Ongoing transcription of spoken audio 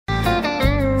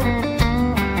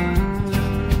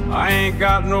I ain't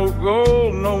got no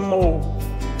gold no more,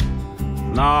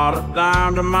 not a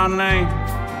dime to my name.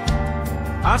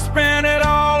 I spent it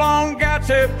all on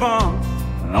Gachapon,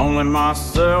 and only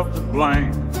myself to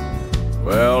blame.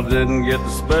 Well, didn't get the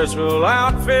special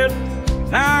outfit,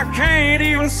 now I can't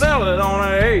even sell it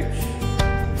on a H.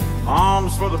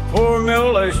 Arms for the poor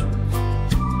mutilations,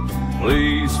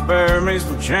 please spare me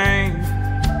some change.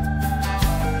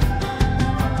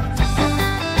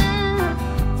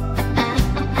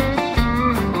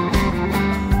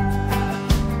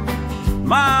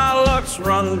 My luck's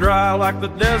run dry like the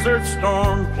desert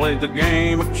storm. Played the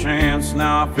game of chance,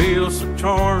 now I feel so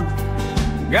torn.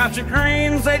 Got your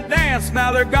greens, they dance,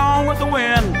 now they're gone with the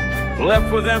wind.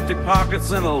 Left with empty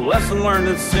pockets and a lesson learned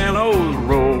in sin. Oh, the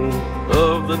roll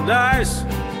of the dice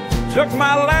took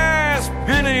my last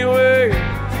penny away.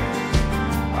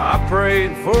 I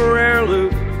prayed for rare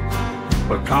loot,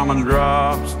 but common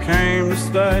drops came to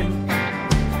stay.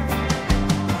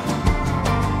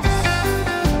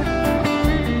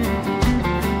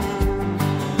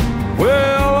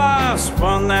 Well, I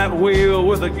spun that wheel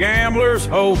with a gambler's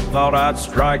hope. Thought I'd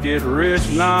strike it rich,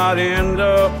 not end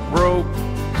up broke.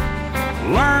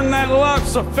 Learned that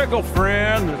luck's a fickle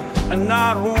friend, and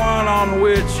not one on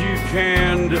which you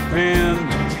can depend.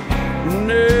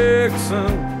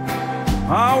 Nixon,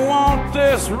 I want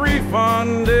this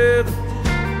refunded.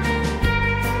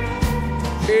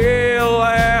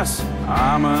 Alas,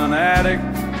 I'm an addict,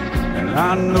 and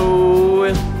I know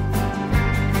it.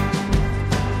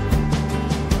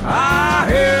 I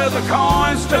hear the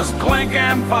coins just clink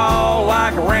and fall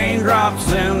like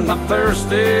raindrops in the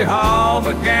thirsty hall.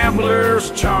 The gambler's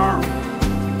charm,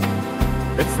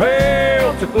 it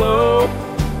failed to glow,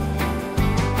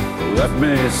 left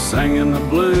me singing the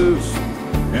blues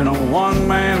in a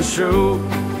one-man show.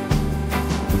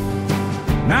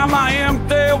 Now my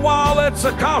empty wallet's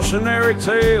a cautionary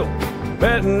tale.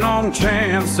 Betting on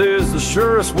chance is the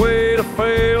surest way to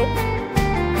fail.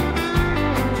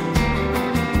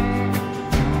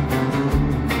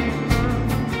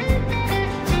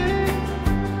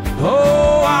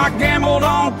 Oh, I gambled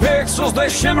on pixels, they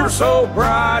shimmer so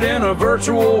bright in a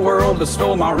virtual world that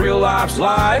stole my real life's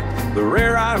light. The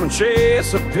rare item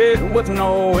chase, a pit with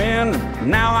no end.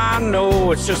 Now I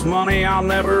know it's just money I'll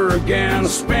never again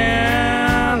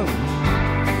spend.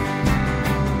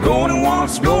 Going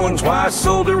once, going twice,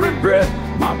 sold to regret.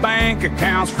 My bank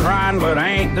account's crying, but I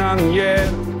ain't done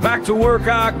yet. Back to work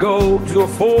I go to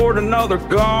afford another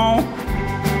gone.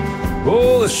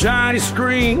 Oh, the shiny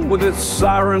screen with its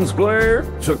siren's glare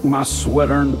took my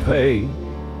sweat-earned pay,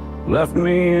 left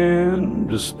me in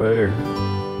despair.